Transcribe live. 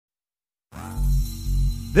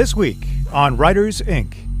This week on Writers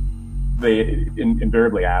Inc. They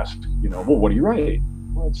invariably ask, well, what do you write?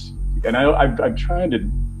 And I'm trying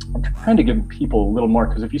to give people a little more,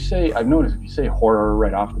 because I've noticed if you say horror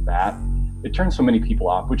right off the bat, it turns so many people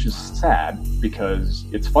off, which is sad, because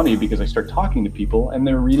it's funny because I start talking to people and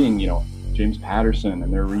they're reading, James Patterson,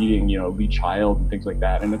 and they're reading, Lee Child and things like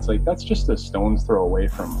that. And it's like, that's just a stone's throw away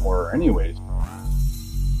from horror anyways.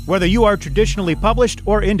 Whether you are traditionally published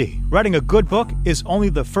or indie, writing a good book is only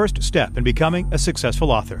the first step in becoming a successful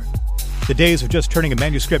author. The days of just turning a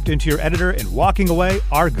manuscript into your editor and walking away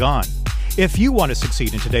are gone. If you want to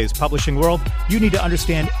succeed in today's publishing world, you need to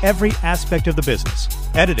understand every aspect of the business: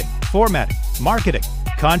 editing, formatting, marketing,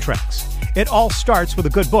 contracts. It all starts with a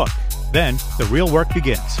good book. Then the real work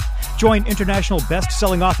begins. Join international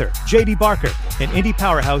best-selling author J.D. Barker and indie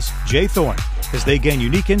powerhouse Jay Thorne as they gain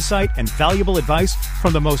unique insight and valuable advice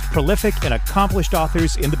from the most prolific and accomplished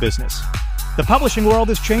authors in the business. The publishing world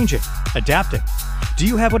is changing, adapting. Do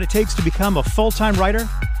you have what it takes to become a full-time writer?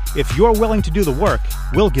 If you're willing to do the work,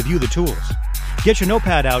 we'll give you the tools. Get your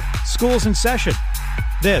notepad out. School's in session.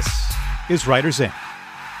 This is Writers Inc.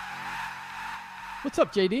 What's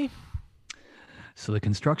up, JD? So the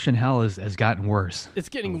construction hell has gotten worse. It's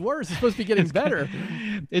getting worse. It's supposed to be getting better.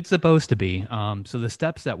 It's supposed to be. So the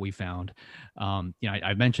steps that we found,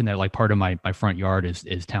 I mentioned that like part of my front yard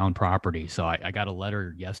is town property. So I got a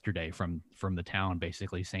letter yesterday from the town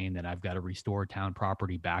basically saying that I've got to restore town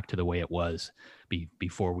property back to the way it was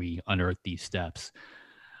before we unearth these steps.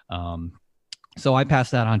 So I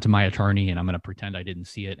passed that on to my attorney, and I'm going to pretend I didn't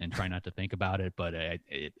see it and try not to think about it. But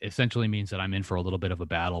it essentially means that I'm in for a little bit of a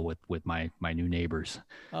battle with my new neighbors.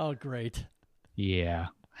 Oh, great. Yeah.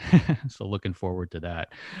 So looking forward to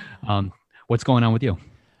that. What's going on with you?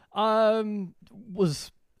 I'm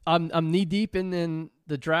knee deep in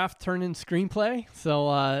the draft turn-in screenplay.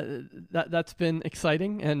 So that's been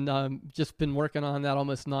exciting, and just been working on that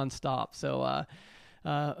almost nonstop. So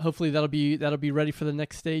hopefully that'll be ready for the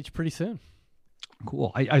next stage pretty soon.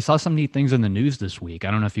 Cool. I saw some neat things in the news this week.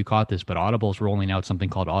 I don't know if you caught this, but Audible's rolling out something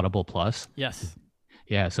called Audible Plus. Yes.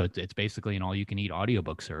 Yeah, so it's basically an all-you-can-eat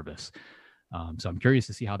audiobook service. So I'm curious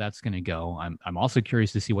to see how that's going to go. I'm also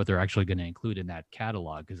curious to see what they're actually going to include in that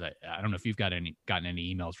catalog, because I don't know if you've gotten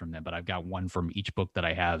any emails from them, but I've got one from each book that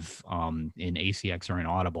I have in ACX or in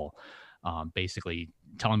Audible, basically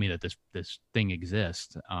telling me that this thing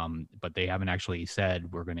exists, but they haven't actually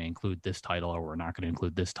said we're going to include this title or we're not going to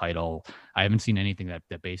include this title. I haven't seen anything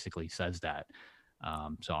that basically says that.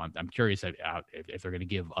 So I'm curious if they're going to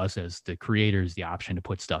give us as the creators the option to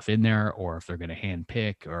put stuff in there, or if they're going to hand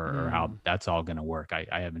pick, or how that's all going to work.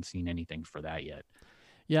 I haven't seen anything for that yet.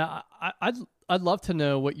 Yeah, I'd love to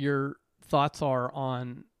know what your thoughts are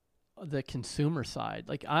on the consumer side.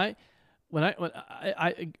 Like when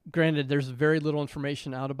I granted there's very little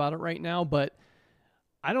information out about it right now, but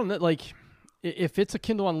I don't know, like if it's a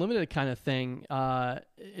Kindle Unlimited kind of thing,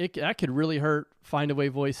 that could really hurt Findaway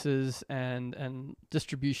Voices and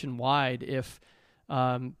distribution wide if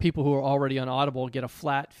people who are already on Audible get a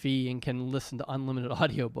flat fee and can listen to unlimited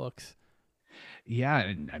audiobooks. Yeah,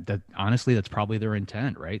 and honestly, that's probably their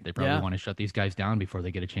intent, right? They probably want to shut these guys down before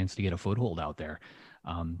they get a chance to get a foothold out there.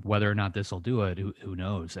 Whether or not this will do it, who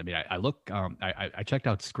knows? I mean, I checked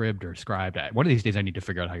out Scribd or Scribed. One of these days I need to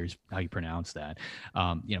figure out how you pronounce that.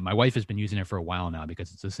 My wife has been using it for a while now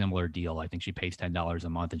because it's a similar deal. I think she pays $10 a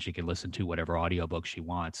month and she can listen to whatever audiobook she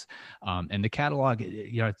wants. And the catalog,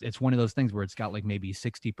 it's one of those things where it's got like maybe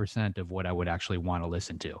 60% of what I would actually want to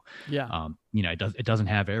listen to. Yeah. It doesn't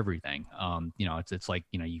have everything. It's like,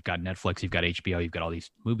 you've got Netflix, you've got HBO, you've got all these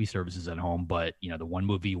movie services at home, but the one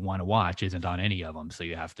movie you want to watch isn't on any of them. So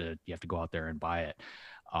you have to go out there and buy it.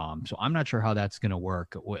 So I'm not sure how that's going to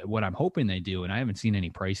work. What I'm hoping they do, and I haven't seen any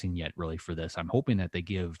pricing yet really for this, I'm hoping that they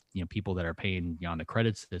give, people that are paying on the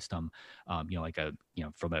credit system,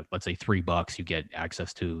 for let's say $3, you get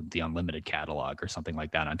access to the unlimited catalog or something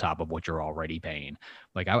like that on top of what you're already paying.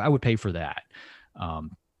 Like I would pay for that.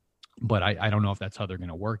 But I don't know if that's how they're going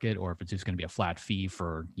to work it, or if it's just going to be a flat fee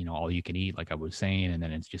for, all you can eat, like I was saying, and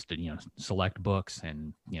then it's just, select books,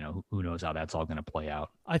 and, who knows how that's all going to play out.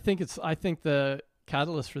 I think the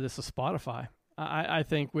catalyst for this is Spotify. I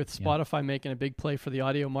think with Spotify making a big play for the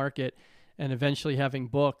audio market and eventually having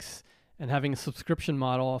books and having a subscription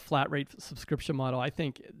model, a flat rate subscription model, I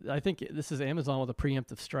think this is Amazon with a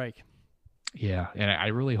preemptive strike. Yeah, and I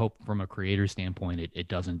really hope from a creator standpoint, it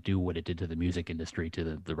doesn't do what it did to the music industry,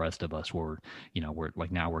 to the rest of us, where, we're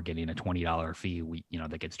like, now we're getting a $20 fee,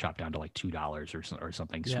 that gets chopped down to like $2 or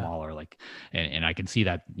something smaller, like, and I can see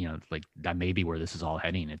that, like that may be where this is all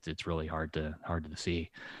heading. It's really hard to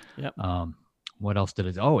see. Yep. What else did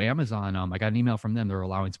it? Oh, Amazon. I got an email from them. They're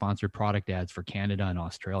allowing sponsored product ads for Canada and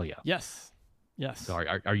Australia. Yes. So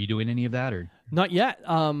are you doing any of that or not yet?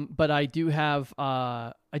 But I do have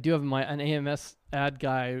an AMS ad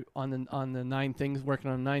guy on the 9 Things, working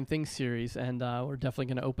on a 9 Things series, and we're definitely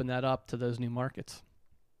going to open that up to those new markets.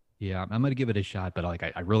 Yeah, I'm going to give it a shot, but like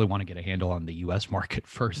I really want to get a handle on the U.S. market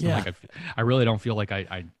first. Yeah. Like I really don't feel like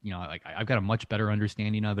I've got a much better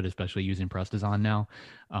understanding of it, especially using Prestazon now.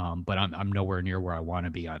 But I'm nowhere near where I want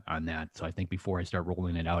to be on that. So I think before I start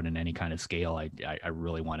rolling it out in any kind of scale, I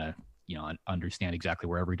really want to understand exactly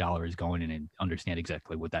where every dollar is going and understand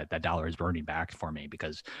exactly what that dollar is burning back for me,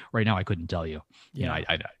 because right now I couldn't tell you. Yeah.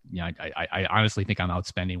 I honestly think I'm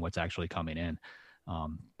outspending what's actually coming in.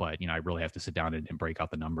 But I really have to sit down and break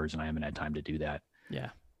out the numbers, and I haven't had time to do that.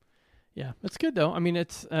 Yeah. It's good though. I mean,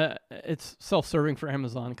 it's self-serving for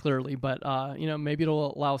Amazon clearly, but maybe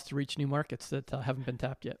it'll allow us to reach new markets that haven't been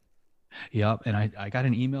tapped yet. Yep. And I got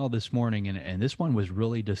an email this morning, and this one was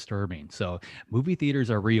really disturbing. So movie theaters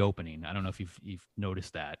are reopening. I don't know if you've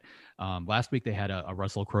noticed that. Last week they had a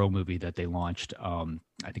Russell Crowe movie that they launched.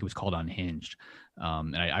 I think it was called Unhinged.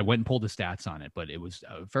 And I went and pulled the stats on it, but it was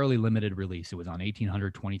a fairly limited release. It was on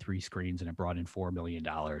 1,823 screens, and it brought in $4 million,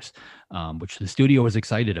 which the studio was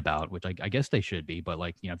excited about, which I guess they should be. But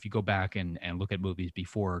if you go back and look at movies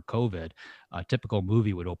before COVID, a typical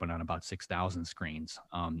movie would open on about 6,000 screens.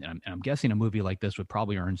 And I'm guessing a movie like this would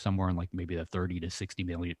probably earn somewhere in like maybe the 30 to 60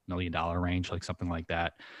 million dollar range, like something like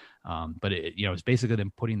that. But it's basically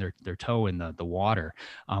them putting their toe in the water.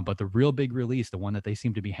 But the real big release, the one that they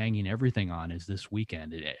seem to be hanging everything on, is this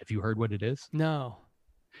weekend. Have you heard what it is? No.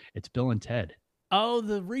 It's Bill and Ted. Oh,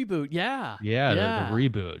 the reboot. Yeah. Yeah. The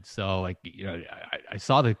reboot. So I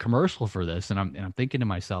saw the commercial for this, and I'm thinking to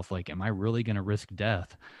myself, like, am I really going to risk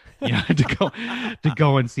death, to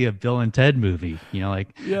go and see a Bill and Ted movie?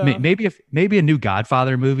 Maybe a new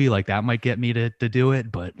Godfather movie, like that might get me to do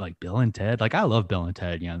it. But like Bill and Ted, like I love Bill and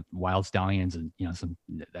Ted, Wild Stallions and some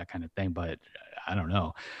that kind of thing. But I don't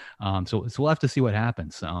know. So we'll have to see what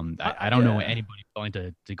happens. I don't know anybody going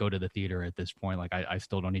to go to the theater at this point. Like I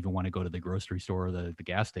still don't even want to go to the grocery store or the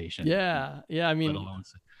gas station. Yeah. I mean,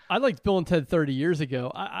 I liked Bill and Ted 30 years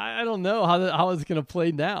ago. I don't know how it's going to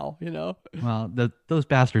play now, Well, those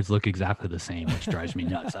bastards look exactly the same, which drives me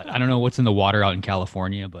nuts. I don't know what's in the water out in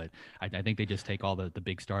California, but I think they just take all the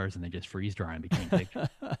big stars and they just freeze dry them between pictures.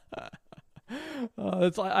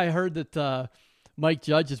 I heard that Mike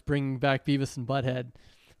Judge is bringing back Beavis and Butthead,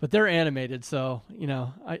 but they're animated. So,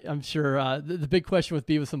 I'm sure the big question with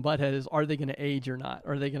Beavis and Butthead is, are they going to age or not?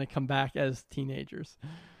 Are they going to come back as teenagers?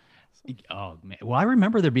 Oh man! Well, I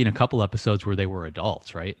remember there being a couple episodes where they were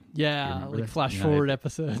adults, right? Yeah, like flash forward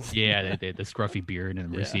episodes. Yeah, they the scruffy beard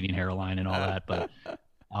and receding hairline and all that. But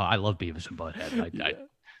I love Beavis and Butthead.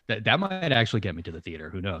 That might actually get me to the theater.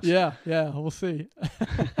 Who knows? Yeah, we'll see.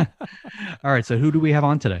 All right, so who do we have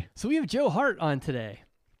on today? So we have Joe Hart on today.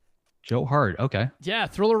 Joe Hart, okay. Yeah,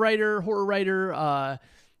 thriller writer, horror writer,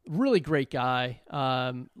 really great guy.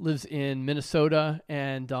 Lives in Minnesota,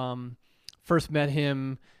 and first met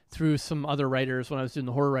him through some other writers when I was doing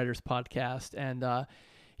the Horror Writers podcast. And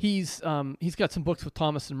he's got some books with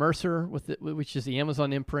Thomas and Mercer, which is the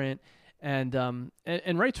Amazon imprint, and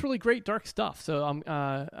writes really great dark stuff. So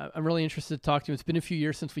I'm really interested to talk to him. It's been a few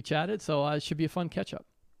years since we chatted, so it should be a fun catch up.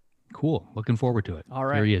 Cool. Looking forward to it. All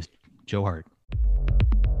right. Here he is, Joe Hart.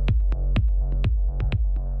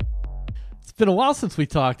 It's been a while since we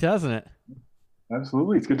talked, hasn't it?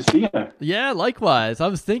 Absolutely. It's good to see you. Yeah, likewise. I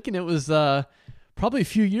was thinking it was probably a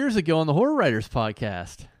few years ago on the Horror Writers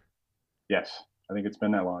podcast. Yes, I think it's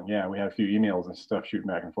been that long. Yeah, we had a few emails and stuff shooting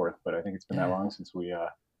back and forth, but I think it's been that long since we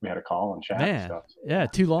had a call and chat and stuff. So, yeah,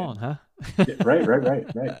 too long, huh? Yeah, right.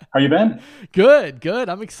 How you been? Good.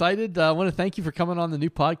 I'm excited. I want to thank you for coming on the new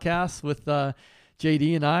podcast with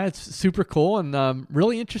JD and I. It's super cool, and I'm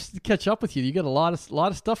really interested to catch up with you. You got a lot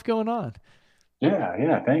of stuff going on.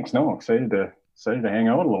 Yeah. Thanks. No, I'm excited to hang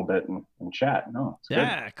out a little bit and chat. No, it's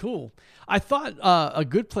good. Cool. I thought a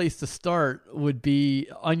good place to start would be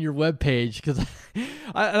on your webpage, because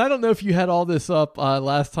I don't know if you had all this up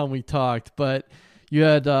last time we talked, but you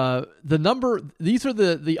had the number. These are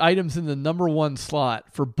the items in the number one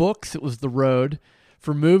slot. For books, it was The Road.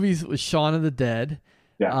 For movies, it was Shaun of the Dead.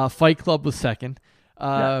 Yeah. Fight Club was second.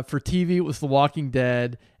 For TV, it was The Walking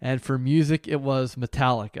Dead, and for music, it was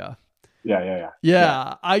Metallica.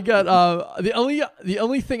 Yeah. I got the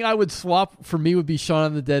only thing I would swap for me would be Shaun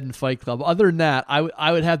of the Dead and Fight Club. Other than that,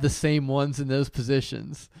 I would have the same ones in those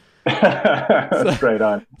positions. That's right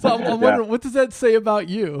on. So I'm wondering, what does that say about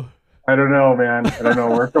you? I don't know, man.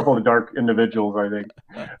 We're a couple of dark individuals, I think.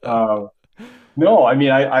 No, I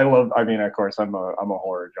mean, I love, I mean, of course, I'm a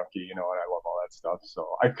horror junkie, and I love all that stuff. So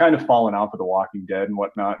I've kind of fallen off of The Walking Dead and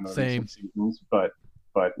whatnot in the Same. recent seasons, but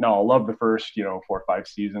no, I love the first, 4 or 5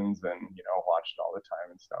 seasons, and, watched it all the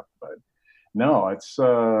time and stuff. But no,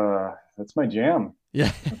 that's my jam.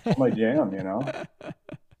 Yeah. That's my jam.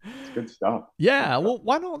 It's good stuff. Yeah. Well,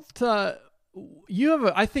 why don't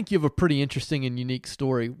I think you have a pretty interesting and unique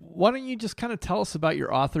story. Why don't you just kind of tell us about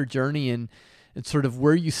your author journey and sort of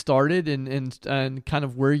where you started and kind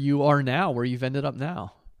of where you are now, where you've ended up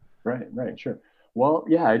now? Right, sure. Well,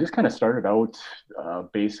 yeah, I just kind of started out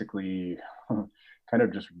basically kind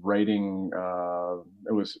of just writing.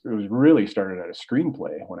 It was really started at a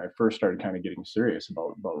screenplay when I first started kind of getting serious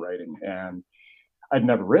about writing, and I'd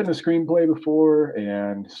never written a screenplay before,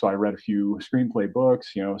 and so I read a few screenplay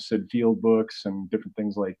books, Sid Field books and different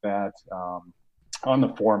things like that, on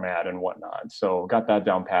the format and whatnot. So got that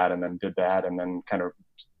down pat, and then did that, and then kind of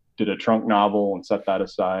did a trunk novel and set that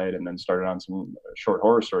aside, and then started on some short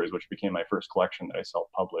horror stories, which became my first collection that I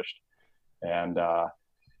self-published.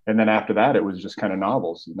 And then after that, it was just kind of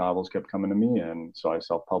novels. Novels kept coming to me, and so I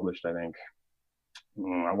self-published, I think,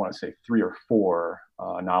 I want to say 3 or 4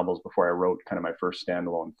 novels before I wrote kind of my first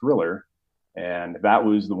standalone thriller. And that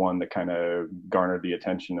was the one that kind of garnered the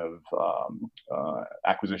attention of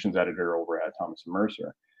acquisitions editor over at Thomas &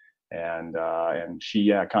 Mercer. And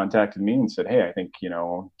she contacted me and said, hey, I think,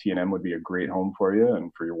 T&M would be a great home for you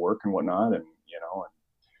and for your work and whatnot. And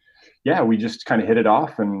yeah, we just kind of hit it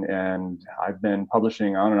off, and I've been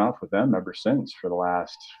publishing on and off with them ever since for the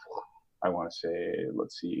last, I want to say,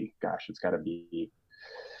 let's see, gosh, it's got to be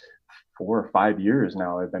 4 or 5 years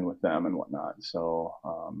now I've been with them and whatnot. So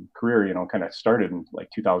career, kind of started in like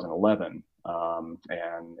 2011,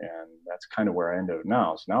 and that's kind of where I ended up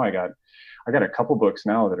now. So now I got a couple books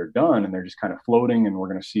now that are done, and they're just kind of floating, and we're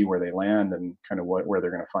going to see where they land and kind of where they're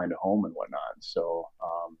going to find a home and whatnot. So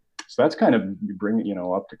that's kind of bring it,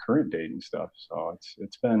 up to current date and stuff. So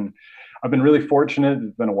I've been really fortunate.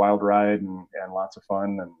 It's been a wild ride and lots of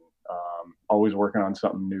fun, and always working on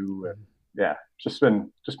something new. And yeah, just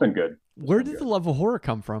been good. Where did the love of horror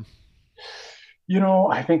come from?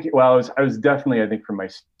 I think, well, I was definitely, I think, from my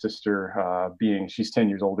sister, she's 10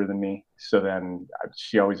 years older than me. So then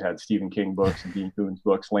she always had Stephen King books and Dean Koontz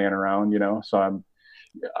books laying around, So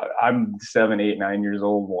I'm 7, 8, 9 years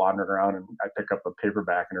old, wandering around, and I pick up a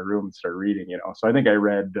paperback in a room and start reading, So I think I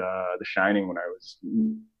read The Shining when I was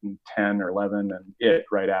 10 or 11, and It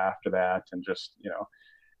right after that, and just,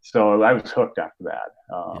 so I was hooked after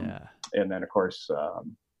that. And then, of course,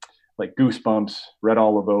 like Goosebumps, read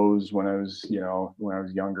all of those when I was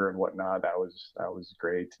younger and whatnot. That was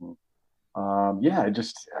great. And I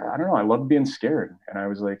don't know. I love being scared. And I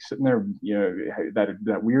was like sitting there,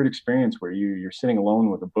 that weird experience where you're sitting alone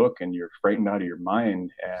with a book and you're frightened out of your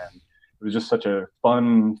mind. And it was just such a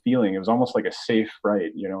fun feeling. It was almost like a safe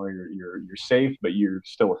fright. You're safe, but you're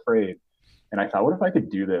still afraid. And I thought, what if I could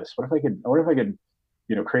do this? What if I could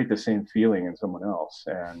create the same feeling in someone else?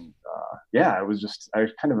 And I was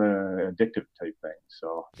kind of an addictive type thing.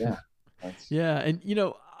 So yeah. Yeah. And,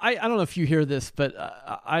 I don't know if you hear this, but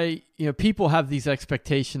people have these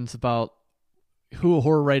expectations about who a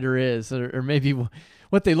horror writer is, or maybe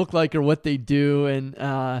what they look like or what they do. And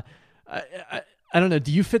I don't know.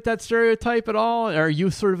 Do you fit that stereotype at all? Are you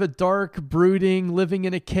sort of a dark, brooding, living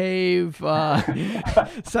in a cave,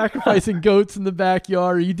 sacrificing goats in the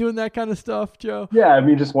backyard? Are you doing that kind of stuff, Joe? Yeah, I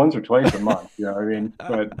mean, just once or twice a month.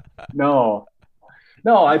 But no.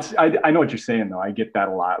 I know what you're saying though. I get that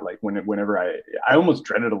a lot. Like whenever I almost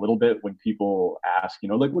dread it a little bit when people ask,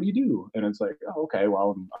 like, what do you do? And it's like, oh, okay,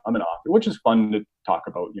 well, I'm an author, which is fun to talk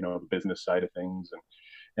about, the business side of things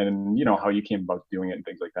and how you came about doing it and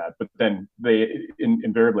things like that. But then they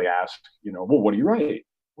invariably ask, well, what do you write?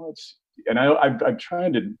 Well, I'm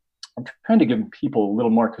trying to give people a little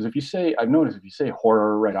more, because I've noticed if you say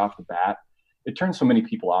horror right off the bat, it turns so many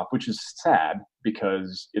people off, which is sad,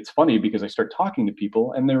 because it's funny because I start talking to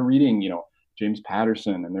people and they're reading, James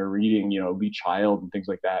Patterson, and they're reading, Lee Child and things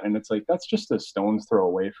like that. And it's like, that's just a stone's throw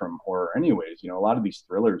away from horror anyways. A lot of these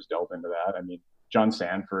thrillers delve into that. I mean, John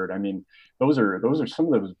Sanford, I mean, those are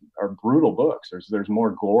some of those are brutal books. There's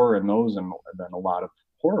more gore in those than a lot of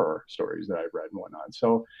horror stories that I've read and whatnot.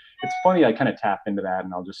 So it's funny, I kind of tap into that,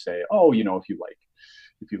 and I'll just say, oh, if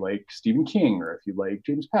you like Stephen King, or if you like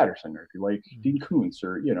James Patterson, or if you like Dean Koontz,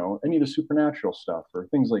 or, any of the supernatural stuff or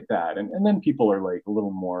things like that. And then people are like a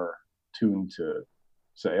little more tuned to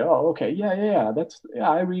say, oh, okay, yeah,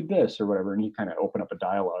 I read this or whatever. And you kind of open up a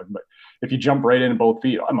dialogue. But if you jump right in both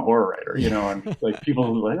feet, I'm a horror writer, and like people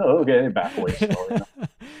are like, oh, okay, back away slowly.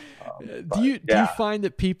 Do you find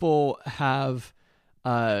that people have,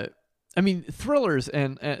 I mean, thrillers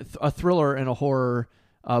and a thriller and a horror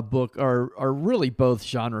book are really both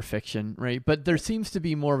genre fiction, right? But there seems to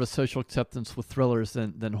be more of a social acceptance with thrillers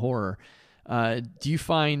than horror. Do you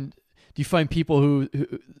find people who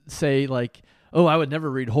say like, oh, I would never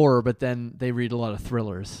read horror, but then they read a lot of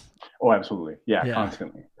thrillers? Oh, absolutely. Yeah, Yeah.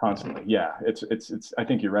 constantly. Yeah, it's. I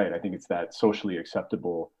think you're right. I think it's that socially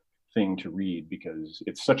acceptable thing to read because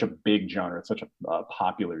it's such a big genre. It's such a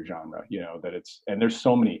popular genre, that and there's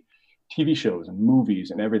so many TV shows and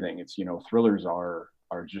movies and everything. It's, thrillers are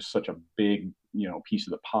just such a big, piece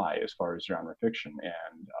of the pie as far as genre fiction.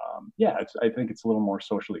 And yeah, I think it's a little more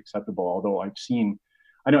socially acceptable. Although I've seen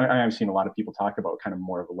a lot of people talk about kind of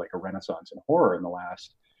more of like a renaissance in horror in the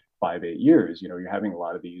last 5-8 years. You're having a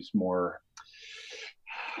lot of these more,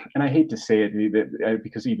 and I hate to say it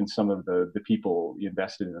because even some of the people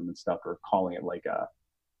invested in them and stuff are calling it like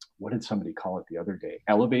what did somebody call it the other day?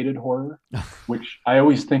 Elevated horror, which I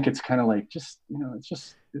always think it's kind of like it's horror,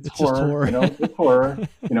 just horror. It's horror,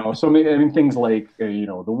 So I mean things like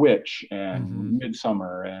The Witch and Mm-hmm.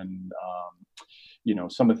 Midsummer and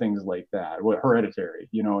some of things like that, Hereditary,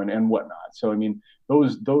 and whatnot. So I mean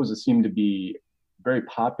those seem to be very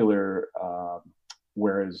popular,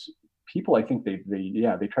 whereas people, I think they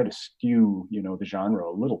try to skew the genre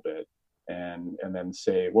a little bit and then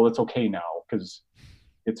say, well, it's okay now because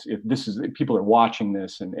people are watching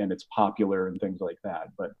this and it's popular and things like that.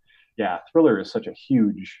 But yeah, thriller is such a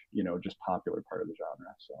huge, just popular part of the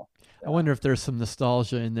genre. So yeah. I wonder if there's some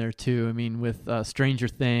nostalgia in there too. I mean, with Stranger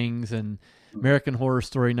Things and American Horror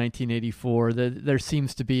Story 1984, there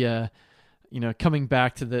seems to be a, coming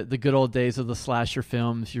back to the good old days of the slasher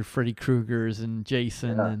films, your Freddy Kruegers and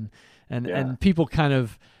Jason and people kind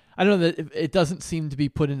of, I don't know, that it doesn't seem to be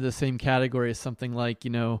put into the same category as something like,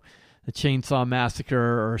 the Chainsaw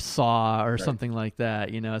Massacre or Saw or something like that.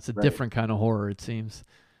 It's a different kind of horror, it seems.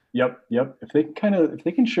 Yep. If they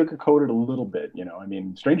can sugarcoat it a little bit, I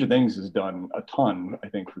mean, Stranger Things has done a ton, I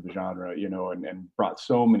think, for the genre, and brought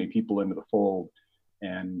so many people into the fold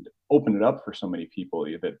and opened it up for so many people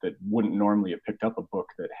that wouldn't normally have picked up a book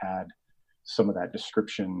that had some of that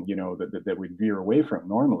description, that we'd veer away from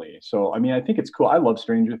normally. So, I mean, I think it's cool. I love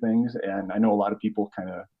Stranger Things, and I know a lot of people kind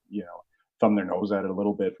of, thumb their nose at it a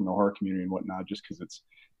little bit from the horror community and whatnot, just because it's,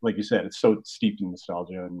 like you said, it's so steeped in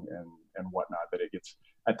nostalgia and whatnot that it gets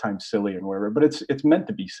at times silly and whatever. But it's meant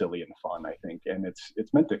to be silly and fun, I think, and it's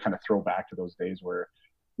meant to kind of throw back to those days where,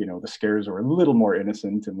 the scares were a little more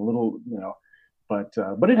innocent and a little, but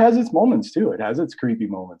it has its moments too. It has its creepy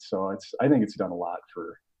moments. So I think it's done a lot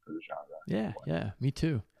for the genre. Yeah, me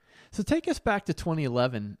too. So take us back to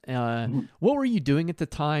 2011. What were you doing at the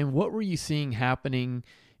time? What were you seeing happening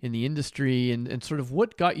in the industry, and sort of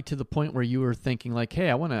what got you to the point where you were thinking like,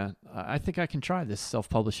 hey, I think I can try this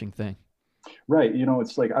self-publishing thing? Right.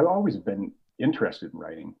 It's like, I've always been interested in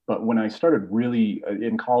writing, but when I started really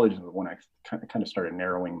in college, when I kind of started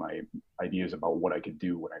narrowing my ideas about what I could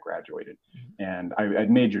do when I graduated, and I'd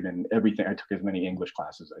majored in everything. I took as many English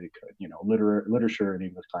classes as I could, literature and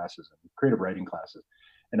English classes and creative writing classes.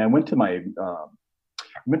 And I went to my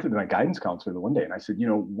guidance counselor the one day and I said,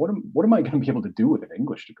 what am I going to be able to do with an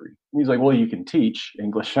English degree? And he's like, well, you can teach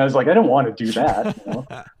English. And I was like, I don't want to do that.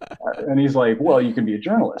 And he's like, well, you can be a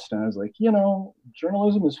journalist. And I was like,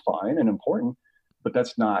 journalism is fine and important, but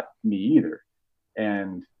that's not me either.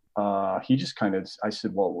 And he just I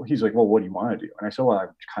said, well, he's like, well, what do you want to do? And I said, well, I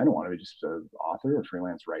kind of want to be just an author or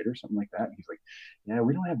freelance writer, something like that. And he's like, yeah,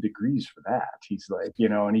 we don't have degrees for that. He's like,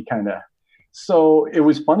 and he so it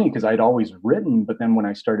was funny because I'd always written, but then when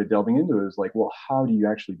I started delving into it, it was like, well, how do you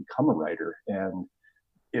actually become a writer? And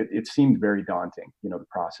it seemed very daunting, the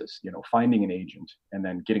process, finding an agent and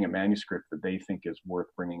then getting a manuscript that they think is worth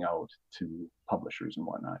bringing out to publishers and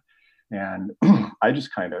whatnot. And I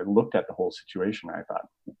just kind of looked at the whole situation. I thought,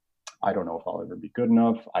 I don't know if I'll ever be good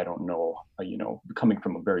enough. I don't know, coming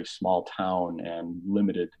from a very small town and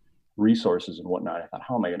limited resources and whatnot, I thought,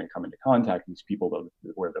 how am I going to come into contact with these people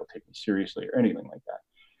where they'll take me seriously or anything like that?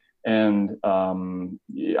 And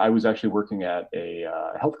I was actually working at a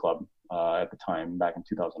health club at the time back in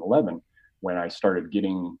 2011 when I started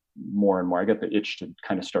getting more and more. I got the itch to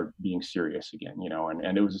kind of start being serious again,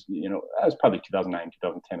 and it was, that was probably 2009,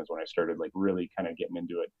 2010 is when I started like really kind of getting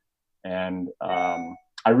into it. And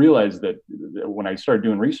I realized that when I started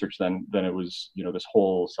doing research, then it was, this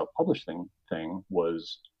whole self-published thing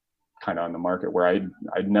was kind of on the market where I'd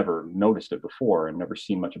never noticed it before and never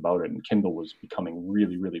seen much about it. And Kindle was becoming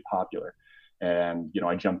really, really popular. And,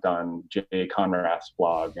 I jumped on Jay Conrad's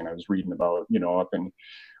blog and I was reading about, up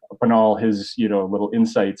in all his, little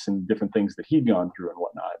insights and different things that he'd gone through and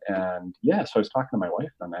whatnot. And yeah, so I was talking to my wife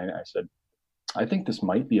and I said, I think this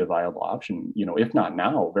might be a viable option, if not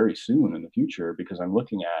now, very soon in the future, because I'm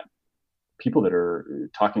looking at people that are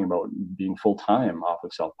talking about being full time off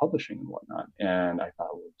of self publishing and whatnot. And I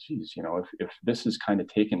thought, well, geez, if this has kind of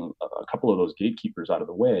taken a couple of those gatekeepers out of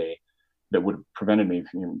the way that would have prevented me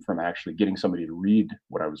from actually getting somebody to read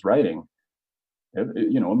what I was writing,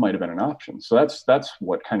 it might have been an option. So that's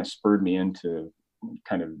what kind of spurred me into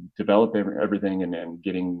kind of develop everything and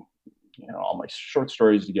getting all my short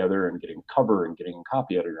stories together and getting cover and getting a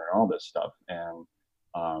copy editor and all this stuff.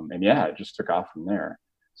 And yeah, it just took off from there.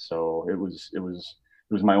 So it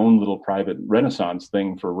was my own little private renaissance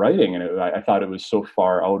thing for writing, and I thought it was so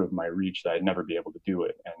far out of my reach that I'd never be able to do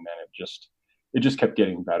it. And then it just kept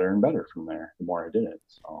getting better and better from there. The more I did it.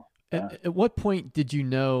 So yeah. At what point did you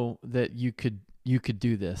know that you could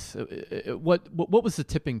do this? What was the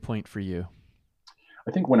tipping point for you?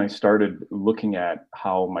 I think when I started looking at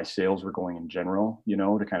how my sales were going in general,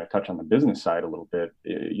 to kind of touch on the business side a little bit,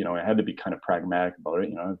 I had to be kind of pragmatic about it,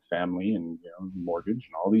 family and, mortgage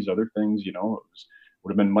and all these other things, would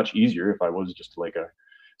have been much easier if I was just like a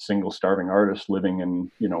single starving artist living in,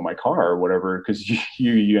 my car or whatever, because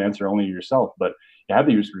you answer only yourself, but you have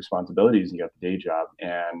these responsibilities and you got the day job.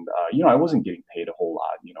 And, I wasn't getting paid a whole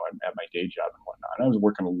lot, at my day job and whatnot. I was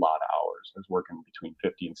working a lot of hours. I was working between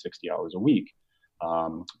 50 and 60 hours a week.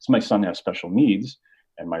 So my son has special needs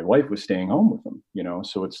and my wife was staying home with him,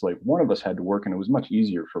 so it's like one of us had to work, and it was much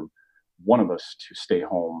easier for one of us to stay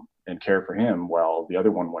home and care for him while the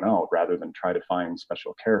other one went out, rather than try to find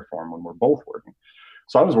special care for him when we're both working.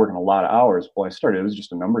 So I was working a lot of hours. Well, it was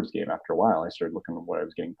just a numbers game. After a while, I started looking at what I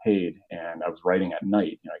was getting paid, and I was writing at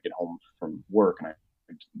night. I get home from work and I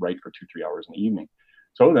write for 2-3 hours in the evening.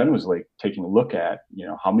 So then it was like taking a look at,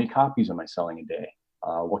 how many copies am I selling a day?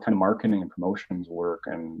 What kind of marketing and promotions work,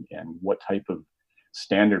 and what type of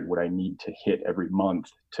standard would I need to hit every month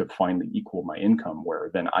to finally equal my income, where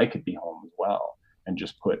then I could be home as well and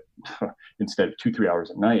just put, instead of 2-3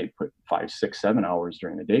 hours at night, put 5, 6, 7 hours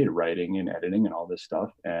during the day to writing and editing and all this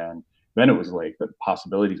stuff. And then it was like the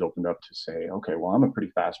possibilities opened up to say, okay, well, I'm a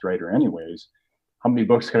pretty fast writer anyways. How many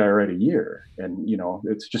books could I write a year? And,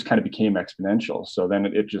 it's just kind of became exponential. So then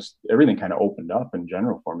it just, everything kind of opened up in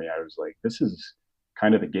general for me. I was like, this is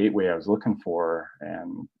kind of the gateway I was looking for,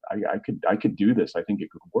 and I could do this. I think it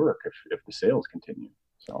could work if the sales continue.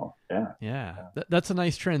 So yeah. That's a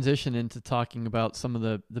nice transition into talking about some of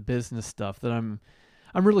the business stuff that I'm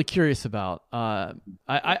really curious about.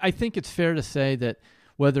 I think it's fair to say that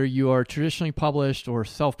whether you are traditionally published or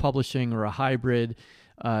self-publishing or a hybrid,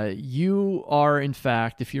 you are, in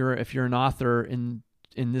fact, if you're an author in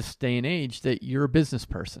this day and age, that you're a business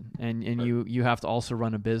person, and right. you have to also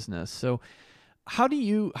run a business. So how do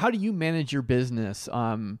you manage your business?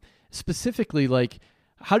 Specifically, like,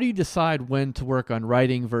 how do you decide when to work on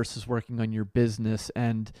writing versus working on your business?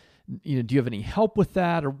 And, do you have any help with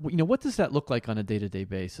that? Or, what does that look like on a day-to-day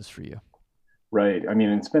basis for you? Right. I mean,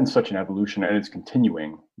 it's been such an evolution, and it's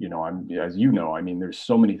continuing. As there's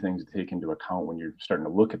so many things to take into account when you're starting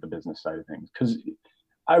to look at the business side of things. Because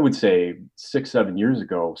I would say 6-7 years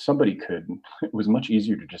ago, it was much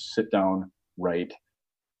easier to just sit down, write,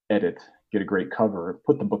 edit, get a great cover,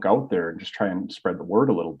 put the book out there, and just try and spread the word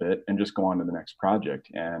a little bit, and just go on to the next project.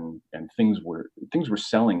 And things were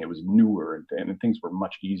selling. It was newer, and things were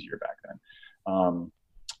much easier back then.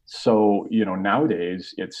 So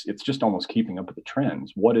nowadays it's just almost keeping up with the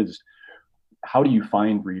trends. How do you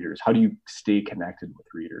find readers? How do you stay connected with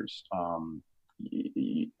readers?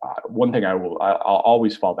 One thing I'll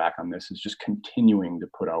always fall back on this is just continuing to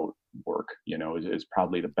put out work. Is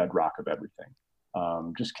probably the bedrock of everything.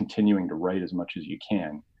 Just continuing to write as much as you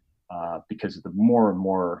can, because the more and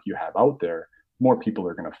more you have out there, more people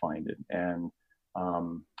are going to find it. And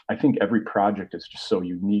I think every project is just so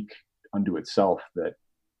unique unto itself that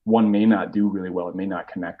one may not do really well. It may not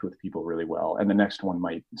connect with people really well. And the next one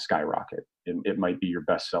might skyrocket. It might be your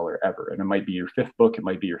bestseller ever. And it might be your 5th book. It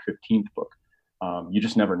might be your 15th book. You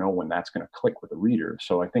just never know when that's going to click with a reader.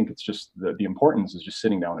 So I think it's just the importance is just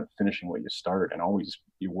sitting down and finishing what you start, and always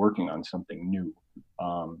be working on something new.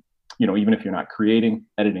 Even if you're not creating,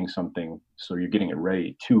 editing something, so you're getting it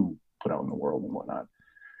ready to put out in the world and whatnot.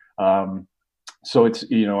 So it's,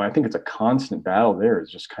 I think it's a constant battle there, is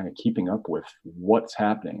just kind of keeping up with what's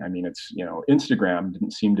happening. I mean, it's, Instagram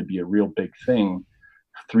didn't seem to be a real big thing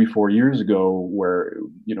 3-4 years ago, where,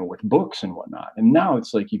 with books and whatnot. And now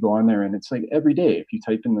it's like you go on there and it's like every day, if you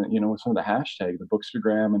type in some of the hashtag, the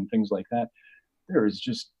Bookstagram and things like that, there's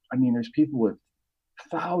people with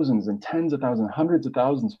thousands and tens of thousands, hundreds of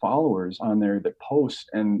thousands followers on there that post,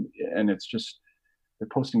 and it's just, they're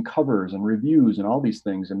posting covers and reviews and all these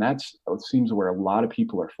things. And that's, it seems where a lot of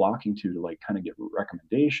people are flocking to like kind of get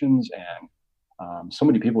recommendations. And so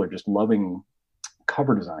many people are just loving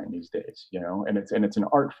cover design these days, you know, and it's an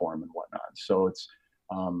art form and whatnot. So it's,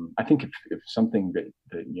 I think if something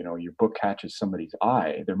that, you know, your book catches somebody's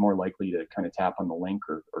eye, they're more likely to kind of tap on the link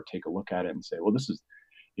or take a look at it and say, well, this is,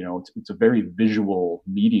 you know, it's a very visual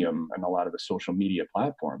medium and a lot of the social media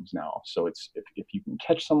platforms now. So it's, if you can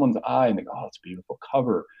catch someone's eye and they go, oh, it's a beautiful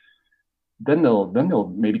cover, then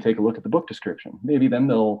they'll maybe take a look at the book description. Maybe then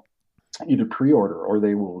they'll either pre-order or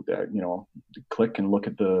they will, you know, click and look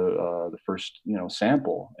at the first, you know,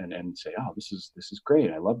 sample and say, oh, this is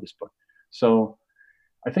great. I love this book. So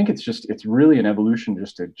I think it's really an evolution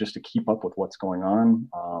just to keep up with what's going on.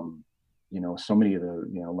 You know, so many of the,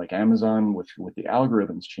 you know, like Amazon with the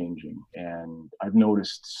algorithms changing, and I've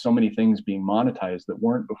noticed so many things being monetized that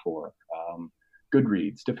weren't before.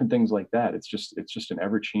 Goodreads, different things like that. It's just an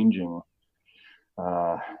ever changing,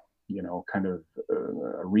 you know, kind of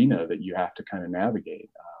arena that you have to kind of navigate.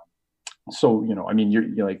 So, you know, I mean,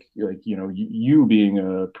 you're like, you know, you being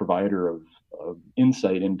a provider of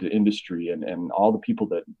insight into industry and all the people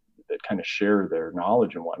that kind of share their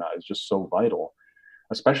knowledge and whatnot is just so vital,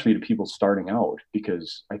 especially to people starting out,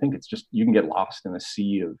 because I think it's just, you can get lost in a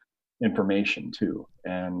sea of information too.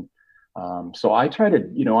 And so I try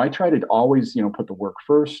to always, you know, put the work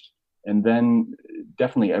first, and then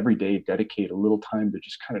definitely every day dedicate a little time to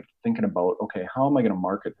just kind of thinking about, okay, how am I going to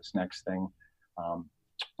market this next thing?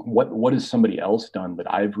 What has somebody else done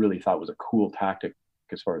that I've really thought was a cool tactic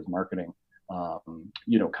as far as marketing?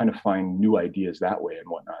 You know, kind of find new ideas that way and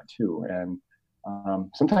whatnot too. And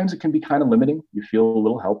sometimes it can be kind of limiting. You feel a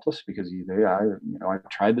little helpless because you know, I've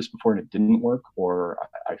tried this before and it didn't work, or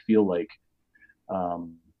I feel like,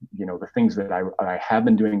 you know, the things that I have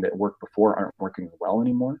been doing that worked before aren't working well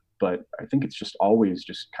anymore. But I think it's just always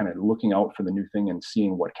just kind of looking out for the new thing and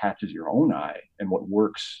seeing what catches your own eye and what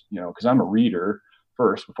works, you know, because I'm a reader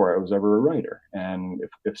first before I was ever a writer. And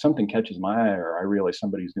if something catches my eye or I realize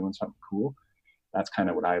somebody's doing something cool, that's kind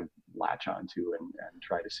of what I latch onto and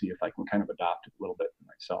try to see if I can kind of adopt it a little bit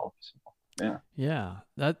myself. So, yeah. Yeah.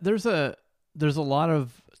 That there's a lot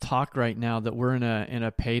of talk right now that we're in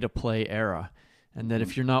a pay to play era, and that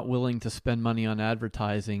if you're not willing to spend money on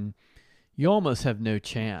advertising, you almost have no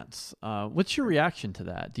chance. What's your reaction to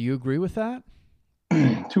that? Do you agree with that?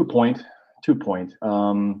 To a point.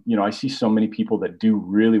 You know, I see so many people that do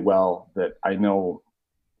really well that I know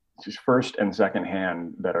just first and second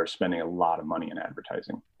hand that are spending a lot of money in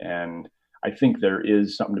advertising. And I think there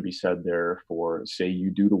is something to be said there for, say,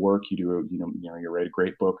 you do the work, you you write a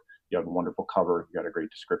great book, you have a wonderful cover, you got a great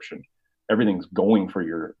description, everything's going for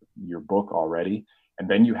your book already. And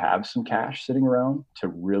then you have some cash sitting around to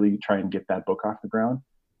really try and get that book off the ground.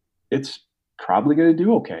 It's probably going to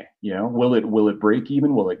do okay. You know, will it break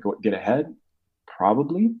even? Will it get ahead?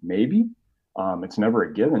 Probably, maybe. It's never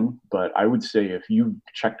a given, but I would say if you've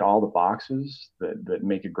checked all the boxes that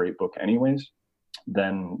make a great book anyways,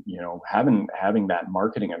 then, you know, having that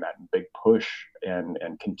marketing and that big push and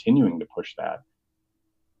continuing to push that,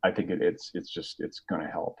 I think it's going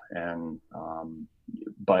to help. And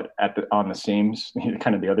but on the same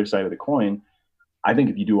kind of the other side of the coin, I think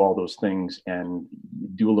if you do all those things and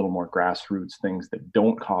do a little more grassroots things that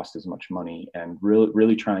don't cost as much money and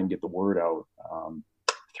really try and get the word out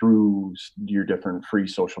through your different free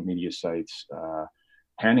social media sites,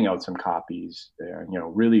 handing out some copies, you know,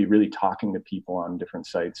 really talking to people on different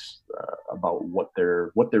sites about what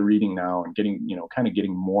they're reading now and getting, you know, kind of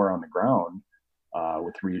getting more on the ground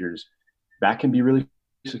with readers, that can be really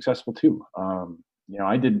successful too. You know,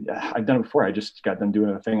 I've done it before. I just got done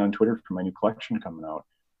doing a thing on Twitter for my new collection coming out.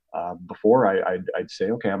 Before I'd say,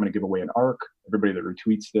 okay, I'm going to give away an ARC. Everybody that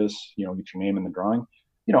retweets this, you know, get your name in the drawing.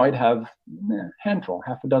 You know, I'd have a handful,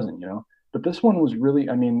 half a dozen, you know, but this one was really,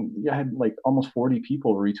 I mean, I had like almost 40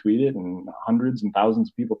 people retweet it and hundreds and thousands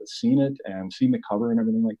of people that seen it and seen the cover and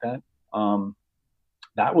everything like that.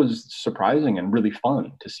 That was surprising and really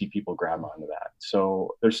fun to see people grab onto that.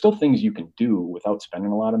 So there's still things you can do without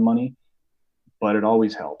spending a lot of money, but it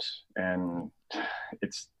always helps. And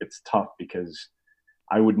it's tough because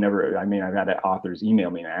I've had authors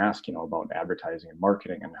email me and ask, you know, about advertising and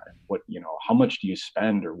marketing and what, you know, how much do you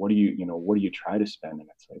spend or what do you try to spend? And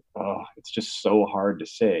it's like, oh, it's just so hard to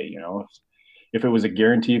say, you know, if it was a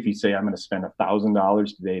guarantee, if you say I'm going to spend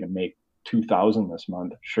 $1,000 today to make 2,000 this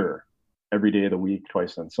month, sure. Every day of the week,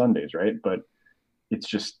 twice on Sundays. Right. But it's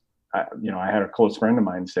just, you know, I had a close friend of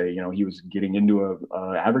mine say, you know, he was getting into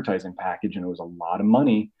a advertising package and it was a lot of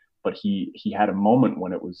money, but he had a moment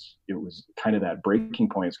when it was kind of that breaking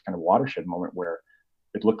point, it's kind of watershed moment where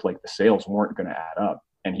it looked like the sales weren't going to add up,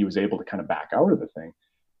 and he was able to kind of back out of the thing.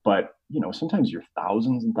 But sometimes you're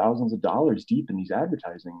thousands and thousands of dollars deep in these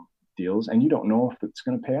advertising deals, and you don't know if it's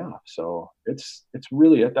going to pay off. So it's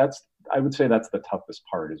really, I would say that's the toughest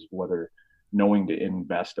part, is whether knowing to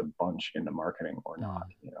invest a bunch into marketing or not.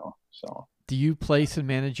 So do you place and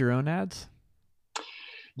manage your own ads?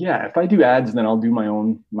 Yeah, if I do ads, then I'll do my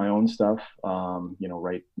own stuff.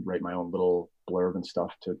 Write my own little blurb and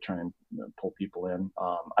stuff to try and pull people in.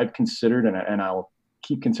 I've considered, and I'll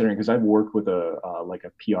keep considering, because I've worked with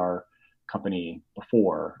a PR company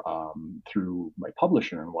before, through my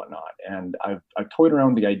publisher and whatnot, and I've toyed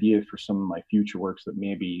around with the idea for some of my future works that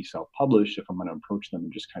maybe self-publish, if I'm going to approach them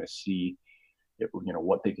and just kind of see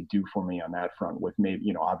what they could do for me on that front, with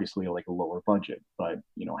maybe obviously like a lower budget, but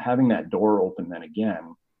having that door open, then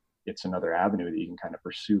again, it's another avenue that you can kind of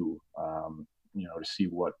pursue, to see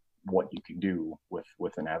what you can do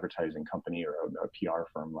with an advertising company or a PR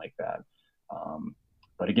firm like that.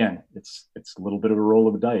 But again, it's a little bit of a roll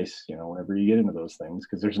of the dice, whenever you get into those things,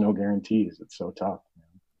 because there's no guarantees. It's so tough.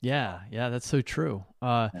 Yeah, that's so true.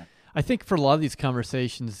 I think for a lot of these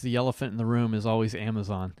conversations, the elephant in the room is always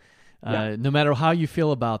Amazon. No matter how you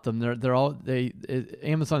feel about them,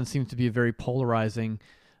 Amazon seems to be a very polarizing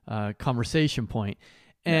conversation point.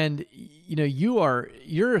 And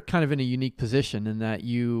you're kind of in a unique position in that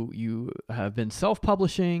you have been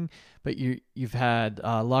self-publishing, but you've had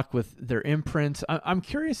luck with their imprints. I'm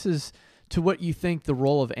curious as to what you think the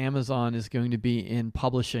role of Amazon is going to be in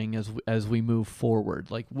publishing as we move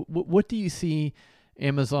forward. Like, what do you see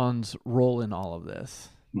Amazon's role in all of this?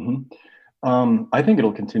 Mm-hmm. I think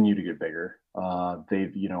it'll continue to get bigger.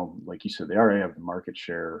 They've, like you said, they already have the market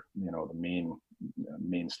share, the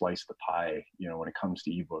main slice of the pie, when it comes to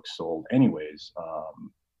ebooks sold anyways.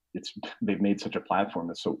 They've made such a platform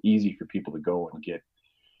that's so easy for people to go and get,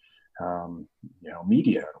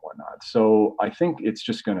 media and whatnot. So I think it's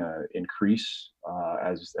just going to increase,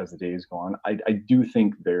 as the days go on. I do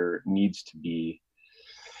think there needs to be,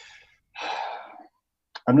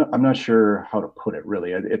 I'm not sure how to put it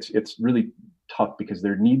really. It's really tough, because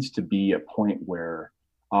there needs to be a point where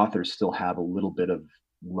authors still have a little bit of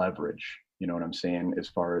leverage, you know what I'm saying, as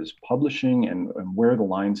far as publishing, and where the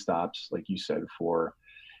line stops, like you said, for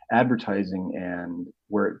advertising, and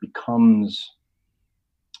where it becomes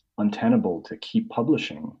untenable to keep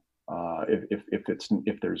publishing, if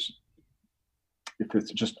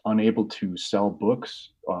it's just unable to sell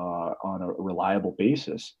books on a reliable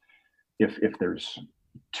basis, if there's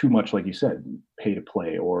too much, like you said, pay to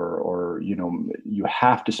play, or you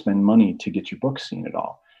have to spend money to get your book seen at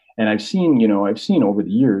all. And I've seen over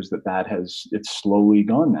the years it's slowly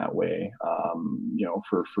gone that way,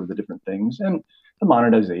 for the different things, and the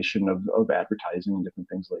monetization of advertising and different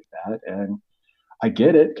things like that. And I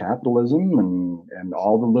get it, capitalism and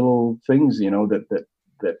all the little things,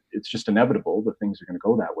 that it's just inevitable that things are going to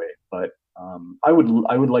go that way. But I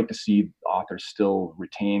would like to see authors still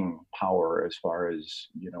retain power as far as,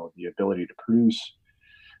 the ability to produce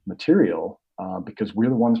material, because we're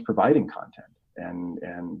the ones providing content. And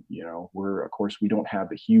we don't have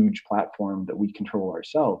the huge platform that we control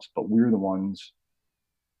ourselves, but we're the ones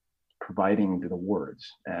providing the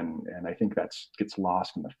words. And I think that gets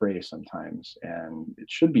lost in the fray sometimes, and it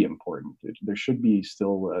should be important. There should be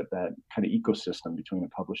still that kind of ecosystem between a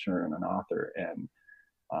publisher and an author. And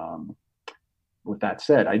with that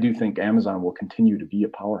said, I do think Amazon will continue to be a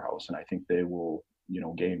powerhouse, and I think they will,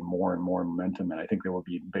 gain more and more momentum. And I think there will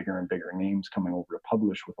be bigger and bigger names coming over to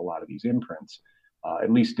publish with a lot of these imprints,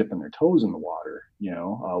 at least dipping their toes in the water,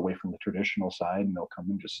 away from the traditional side. And they'll come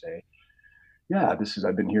and just say, yeah,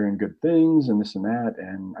 I've been hearing good things and this and that.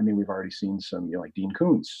 And I mean, we've already seen some, like Dean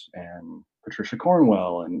Koontz and Patricia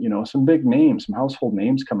Cornwell, and, some big names, some household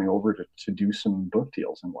names coming over to do some book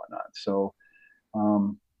deals and whatnot. So,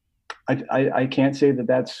 I can't say that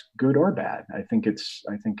that's good or bad. I think it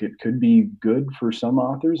could be good for some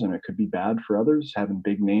authors, and it could be bad for others, having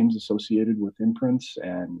big names associated with imprints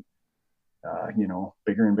and,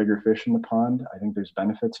 bigger and bigger fish in the pond. I think there's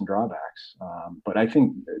benefits and drawbacks. But I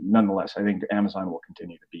think nonetheless, I think Amazon will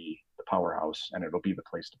continue to be the powerhouse, and it'll be the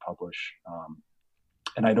place to publish.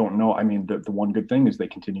 And I don't know, I mean, the one good thing is they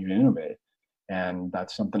continue to innovate, and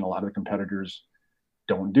that's something a lot of the competitors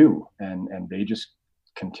don't do. And they just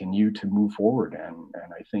continue to move forward. And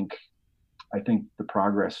I think the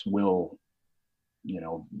progress will,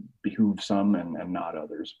 behoove some and not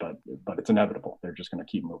others, but it's inevitable. They're just going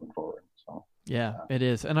to keep moving forward. So yeah, it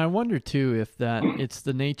is. And I wonder too, if that it's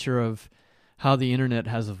the nature of how the internet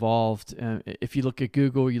has evolved. If you look at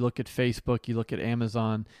Google, you look at Facebook, you look at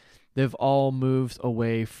Amazon, they've all moved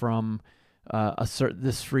away from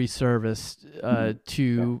this free service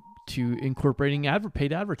to incorporating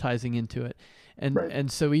paid advertising into it.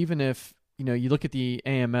 And so even if, you look at the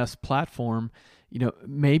AMS platform,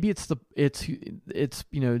 maybe it's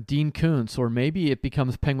Dean Koontz, or maybe it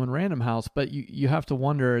becomes Penguin Random House, but you have to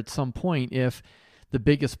wonder at some point if the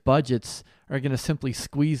biggest budgets are going to simply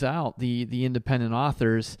squeeze out the independent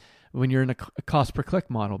authors when you're in a cost per click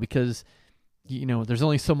model, because there's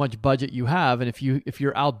only so much budget you have, and if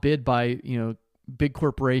you're outbid by big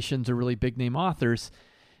corporations or really big name authors,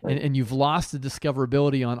 and you've lost the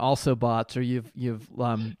discoverability on also bots, or they've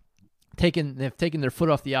taken their foot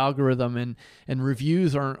off the algorithm, and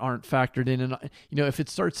reviews aren't factored in, and if it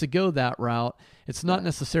starts to go that route, it's not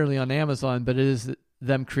necessarily on Amazon, but it is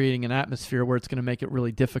them creating an atmosphere where it's going to make it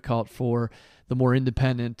really difficult for the more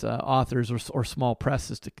independent authors or small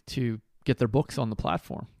presses to get their books on the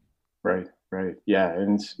platform. Right. Yeah.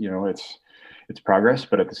 And it's progress,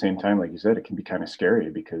 but at the same time, like you said, it can be kind of scary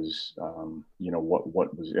because,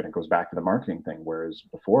 what was, and it goes back to the marketing thing. Whereas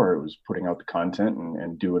before it was putting out the content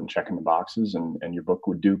and checking the boxes, and your book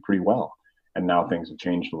would do pretty well. And now things have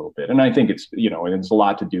changed a little bit. And I think it's, and it's a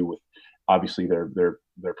lot to do with obviously their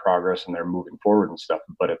progress and they're moving forward and stuff.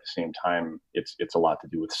 But at the same time, it's a lot to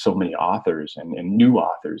do with so many authors and new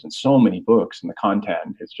authors and so many books, and the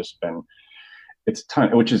content has just been, it's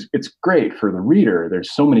great for the reader.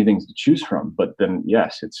 There's so many things to choose from, but then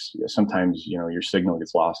yes, it's sometimes, your signal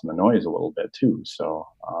gets lost in the noise a little bit too. So,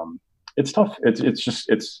 it's tough.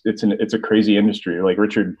 It's a crazy industry. Like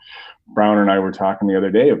Richard Brown and I were talking the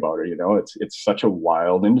other day about it. It's such a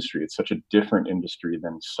wild industry. It's such a different industry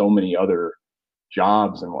than so many other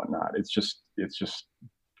jobs and whatnot. It's just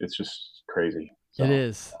crazy. So, it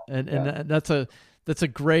is, and that's a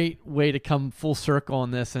great way to come full circle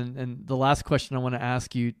on this. And the last question I want to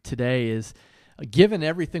ask you today is, given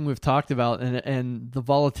everything we've talked about and the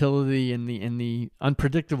volatility and the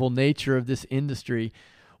unpredictable nature of this industry,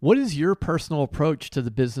 what is your personal approach to the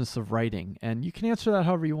business of writing? And you can answer that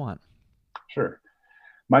however you want. Sure.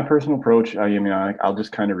 My personal approach, I'll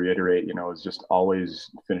just kind of reiterate, is just always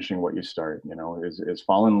finishing what you start, is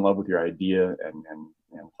falling in love with your idea and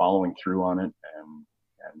following through on it and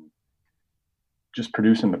just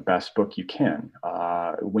producing the best book you can.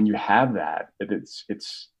 When you have that, it's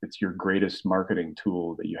your greatest marketing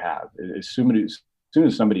tool that you have. As soon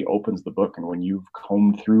as somebody opens the book, and when you've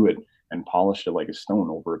combed through it and polished it like a stone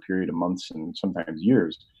over a period of months and sometimes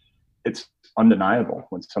years, it's undeniable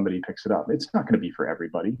when somebody picks it up. It's not going to be for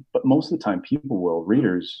everybody, but most of the time people will,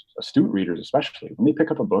 astute readers especially, when they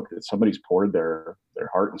pick up a book that somebody's poured their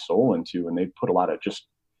heart and soul into, and they put a lot of just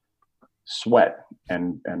sweat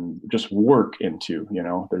and just work into,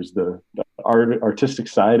 there's the artistic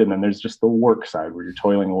side, and then there's just the work side where you're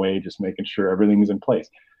toiling away, just making sure everything's in place.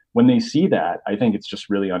 When they see that, I think it's just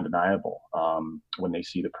really undeniable when they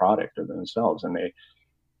see the product of themselves. And they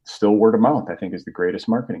still, word of mouth, I think, is the greatest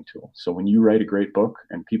marketing tool. So when you write a great book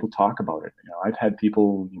and people talk about it, I've had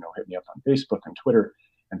people, hit me up on Facebook and Twitter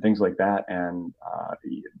and things like that. And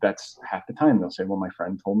that's half the time they'll say, well, my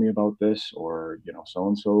friend told me about this, or,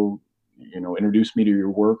 so-and-so, introduced me to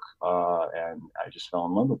your work and I just fell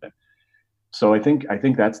in love with it. So I think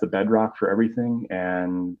that's the bedrock for everything.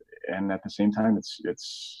 And at the same time,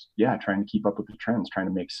 it's trying to keep up with the trends, trying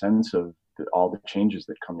to make sense of all the changes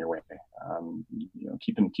that come your way.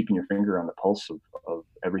 Keeping your finger on the pulse of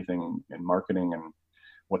everything in marketing and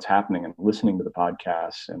what's happening, and listening to the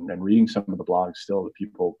podcasts and reading some of the blogs still that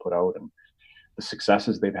people put out, and the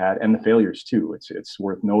successes they've had and the failures too. It's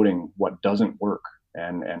worth noting what doesn't work,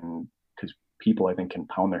 and because people, I think, can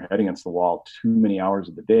pound their head against the wall too many hours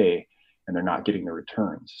of the day and they're not getting the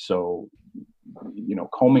returns. So,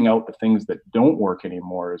 combing out the things that don't work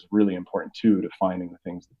anymore is really important too, to finding the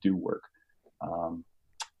things that do work.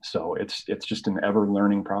 So it's just an ever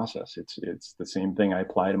learning process. It's the same thing I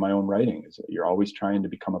apply to my own writing. Is you're always trying to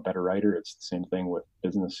become a better writer. It's the same thing with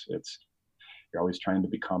business. You're always trying to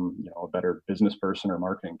become, a better business person or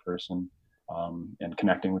marketing person, and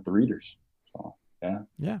connecting with the readers. So,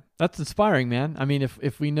 yeah, that's inspiring, man. I mean,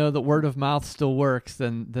 if we know that word of mouth still works,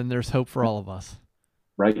 then there's hope for all of us.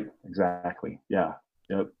 Right. Exactly. Yeah.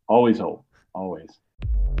 Yep. Always hope. Always.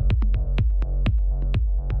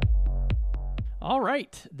 All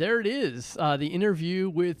right, there it is, the interview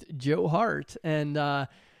with Joe Hart. And,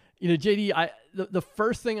 JD, the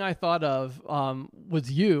first thing I thought of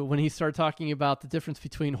was you when he started talking about the difference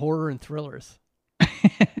between horror and thrillers.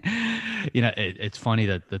 It's funny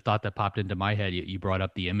that the thought that popped into my head, you brought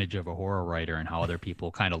up the image of a horror writer and how other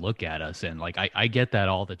people kind of look at us. And like, I get that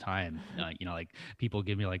all the time. Like people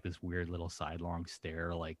give me like this weird little sidelong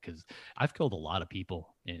stare, like, cause I've killed a lot of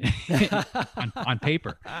people on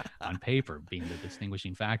paper, being the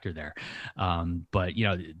distinguishing factor there. But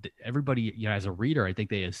everybody, as a reader, I think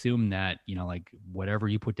they assume that, like whatever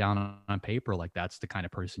you put down on paper, like that's the kind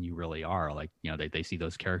of person you really are. Like, they see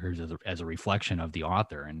those characters as a reflection of the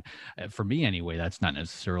author. And for me anyway, that's not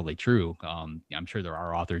necessarily true. I'm sure there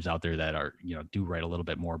are authors out there that are, do write a little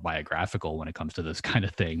bit more biographical when it comes to this kind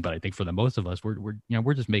of thing. But I think for the most of us,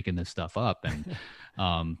 we're just making this stuff up.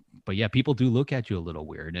 And, but yeah, people do look at you a little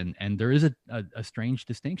weird. And there is a strange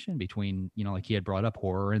distinction between, like he had brought up,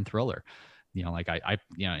 horror and thriller. Like I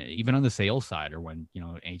even on the sales side, or when,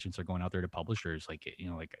 agents are going out there to publishers, like,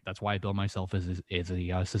 like that's why I build myself as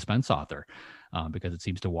a suspense author, because it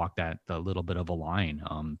seems to walk that a little bit of a line.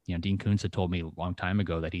 Dean Koontz had told me a long time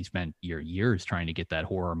ago that he spent years trying to get that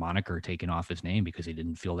horror moniker taken off his name because he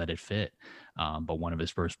didn't feel that it fit. But one of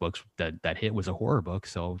his first books that hit was a horror book.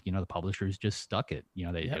 So, the publishers just stuck it.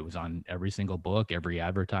 It was on every single book, every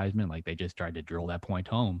advertisement. Like they just tried to drill that point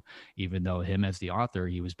home, even though him as the author,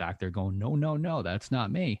 he was back there going, no, that's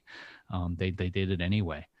not me. They did it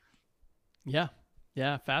anyway. Yeah.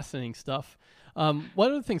 Fascinating stuff.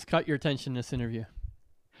 What other things caught your attention in this interview?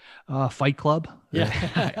 Fight Club. Yeah.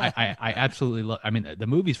 I absolutely love. I mean, the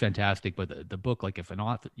movie's fantastic, but the book, like if an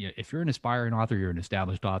author, if you're an aspiring author, you're an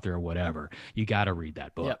established author or whatever, you got to read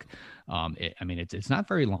that book. Yep. It's not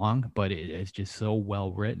very long, but it's just so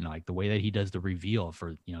well written. Like the way that he does the reveal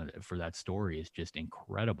for that story is just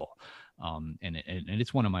incredible. And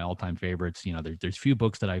it's one of my all-time favorites. There's few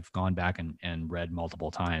books that I've gone back and read multiple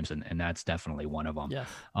times, and that's definitely one of them. Yes.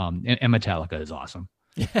 And Metallica is awesome.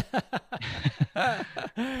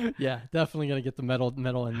 Yeah, definitely gonna get the metal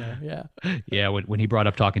in there. Yeah. When he brought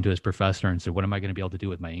up talking to his professor and said, "What am I going to be able to do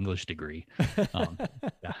with my English degree?"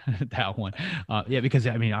 That one. Because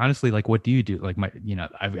honestly, like, what do you do? Like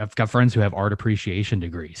I've got friends who have art appreciation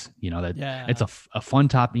degrees. It's a fun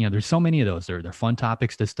topic. There's so many of those. They're fun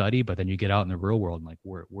topics to study, but then you get out in the real world and like,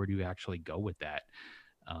 where do you actually go with that?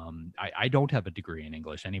 I don't have a degree in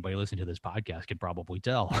English. Anybody listening to this podcast can probably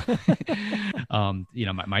tell.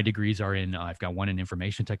 My degrees are in, I've got one in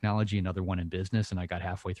information technology, another one in business, and I got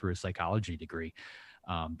halfway through a psychology degree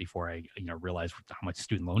before I, realized how much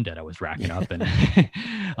student loan debt I was racking up. And,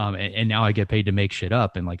 and now I get paid to make shit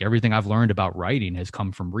up. And like everything I've learned about writing has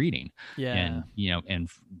come from reading. Yeah. And,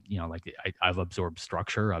 like I've absorbed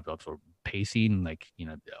structure, I've absorbed pacing, like,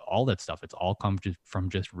 all that stuff. It's all come from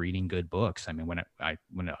just reading good books. I mean, when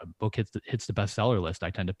a book hits the bestseller list,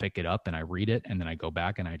 I tend to pick it up and I read it, and then I go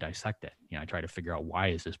back and I dissect it. I try to figure out, why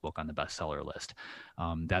is this book on the bestseller list?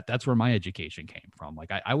 That's where my education came from.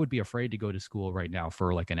 Like I would be afraid to go to school right now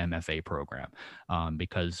for like an MFA program,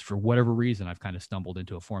 because for whatever reason, I've kind of stumbled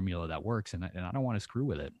into a formula that works, and I don't want to screw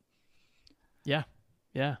with it. Yeah.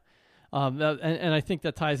 And I think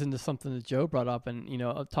that ties into something that Joe brought up, and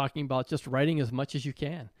talking about just writing as much as you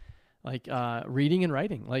can, like reading and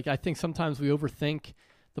writing. Like I think sometimes we overthink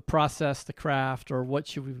the process, the craft, or what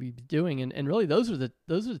should we be doing, and really those are the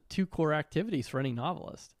two core activities for any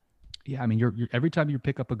novelist. Yeah, I mean, you're every time you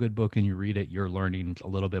pick up a good book and you read it, you're learning a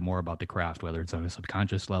little bit more about the craft, whether it's on a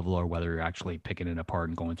subconscious level or whether you're actually picking it apart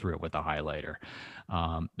and going through it with a highlighter.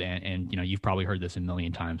 And you've probably heard this a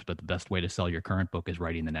million times, but the best way to sell your current book is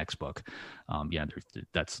writing the next book.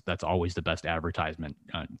 That's always the best advertisement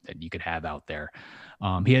that you could have out there.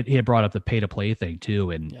 He had brought up the pay to play thing too,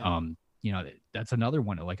 and that's another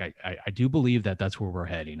one. Like I do believe that that's where we're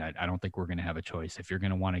heading. I don't think we're going to have a choice. If you're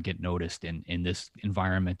going to want to get noticed in this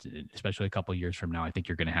environment, especially a couple of years from now, I think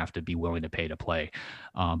you're going to have to be willing to pay to play.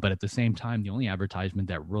 But at the same time, the only advertisement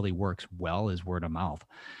that really works well is word of mouth.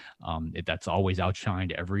 That's always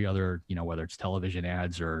outshined every other, whether it's television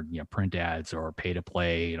ads or print ads or pay to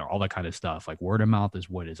play, all that kind of stuff. Like word of mouth is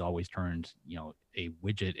what has always turned a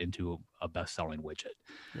widget into a best-selling widget.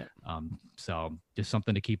 Yeah. So just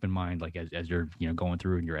something to keep in mind, like as you're going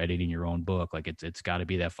through and you're editing your own book, like it's got to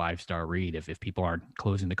be that 5-star read. If people aren't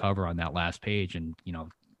closing the cover on that last page and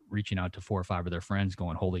reaching out to 4 or 5 of their friends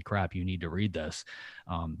going, holy crap, you need to read this.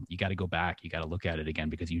 You got to go back. You got to look at it again,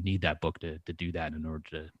 because you need that book to do that in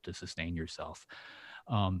order to sustain yourself.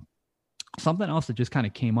 Something else that just kind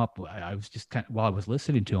of came up, I was just while I was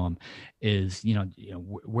listening to him, is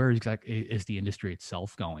where exactly is the industry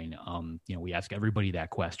itself going? We ask everybody that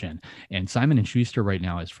question, and Simon & Schuster right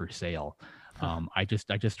now is for sale. I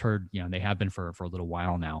just heard, they have been for a little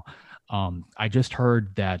while now. I just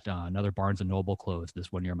heard that another Barnes & Noble closed,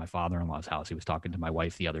 this one near my father-in-law's house. He was talking to my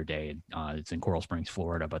wife the other day, and it's in Coral Springs,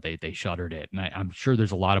 Florida, but they shuttered it. And I'm sure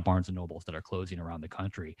there's a lot of Barnes & Nobles that are closing around the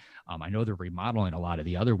country. I know they're remodeling a lot of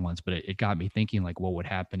the other ones, but it got me thinking, like, what would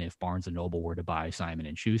happen if Barnes & Noble were to buy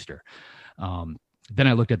Simon & Schuster? Then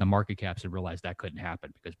I looked at the market caps and realized that couldn't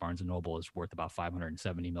happen because Barnes & Noble is worth about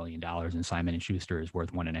 $570 million and Simon & Schuster is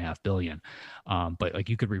worth $1.5 billion. But like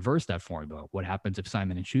you could reverse that formula. What happens if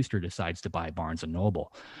Simon & Schuster decides to buy Barnes &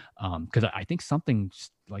 Noble? Because I think something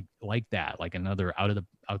like that, like another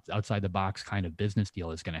outside the box kind of business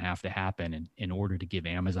deal is going to have to happen in order to give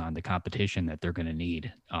Amazon the competition that they're going to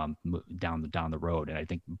need down the road. And I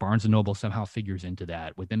think Barnes & Noble somehow figures into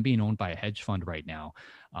that. With them being owned by a hedge fund right now,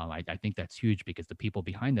 I think that's huge because the people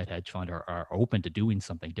behind that hedge fund are open to doing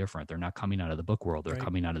something different. They're not coming out of the book world. They're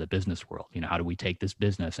coming out of the business world. How do we take this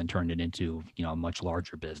business and turn it into, a much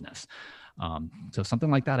larger business? So something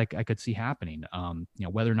like that I could see happening.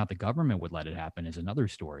 Whether or not the government would let it happen is another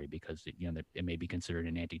story because it may be considered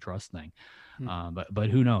an antitrust thing. But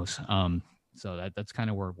who knows? So that's kind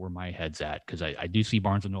of where my head's at, because I do see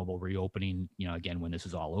Barnes & Noble reopening, again, when this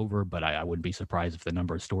is all over, but I wouldn't be surprised if the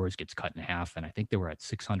number of stores gets cut in half. And I think they were at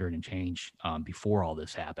 600 and change before all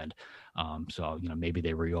this happened. So, maybe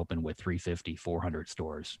they reopen with 350, 400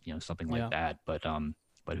 stores, something like that. But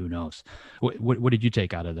who knows? What did you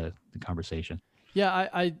take out of the conversation? Yeah,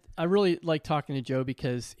 I really like talking to Joe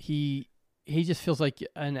because he just feels like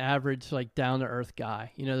an average, like down to earth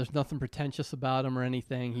guy. There's nothing pretentious about him or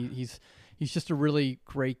anything. He's just a really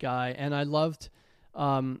great guy. And I loved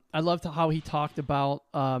how he talked about,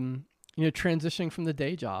 transitioning from the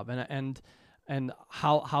day job and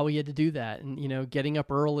how he had to do that and, getting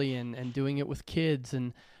up early and doing it with kids.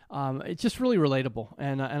 And it's just really relatable.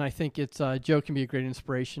 And I think Joe can be a great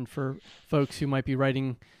inspiration for folks who might be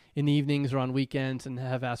writing in the evenings or on weekends and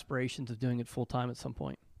have aspirations of doing it full time at some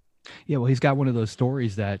point. Yeah, well, he's got one of those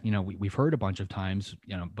stories that, we've heard a bunch of times,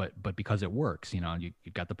 but because it works,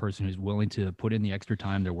 you've got the person who's willing to put in the extra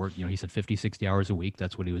time to work. He said 50, 60 hours a week.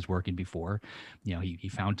 That's what he was working before. He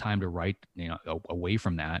found time to write, away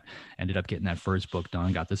from that, ended up getting that first book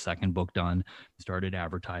done, got the second book done, started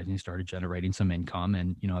advertising, started generating some income,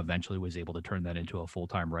 and, eventually was able to turn that into a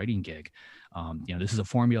full-time writing gig. This is a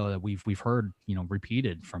formula that we've heard,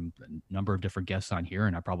 repeated from a number of different guests on here.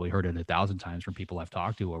 And I probably heard it 1,000 times from people I've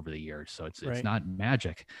talked to over the years. So it's not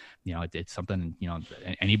magic, it's something,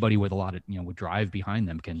 anybody with a lot of, with drive behind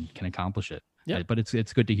them can accomplish it. Yeah. But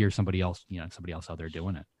it's good to hear somebody else out there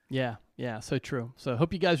doing it. Yeah. Yeah. So true. So I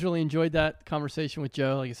hope you guys really enjoyed that conversation with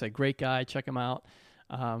Joe. Like I said, great guy. Check him out.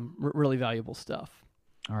 Really valuable stuff.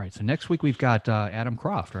 All right. So next week we've got Adam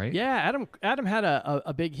Croft, right? Yeah. Adam had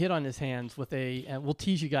a big hit on his hands with and we'll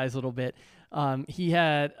tease you guys a little bit. He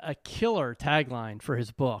had a killer tagline for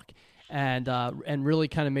his book and really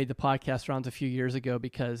kind of made the podcast rounds a few years ago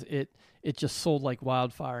because it just sold like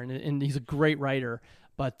wildfire. And he's a great writer,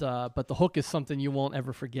 but the hook is something you won't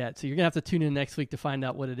ever forget. So you're gonna have to tune in next week to find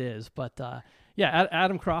out what it is. But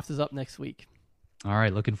Adam Croft is up next week. All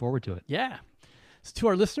right. Looking forward to it. Yeah. So to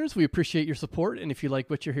our listeners, we appreciate your support, and if you like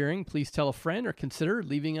what you're hearing, please tell a friend or consider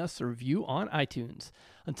leaving us a review on iTunes.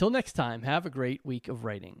 Until next time, have a great week of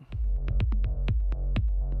writing.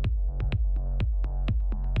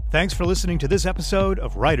 Thanks for listening to this episode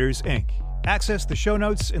of Writers, Inc. Access the show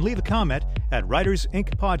notes and leave a comment at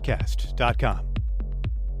writersincpodcast.com.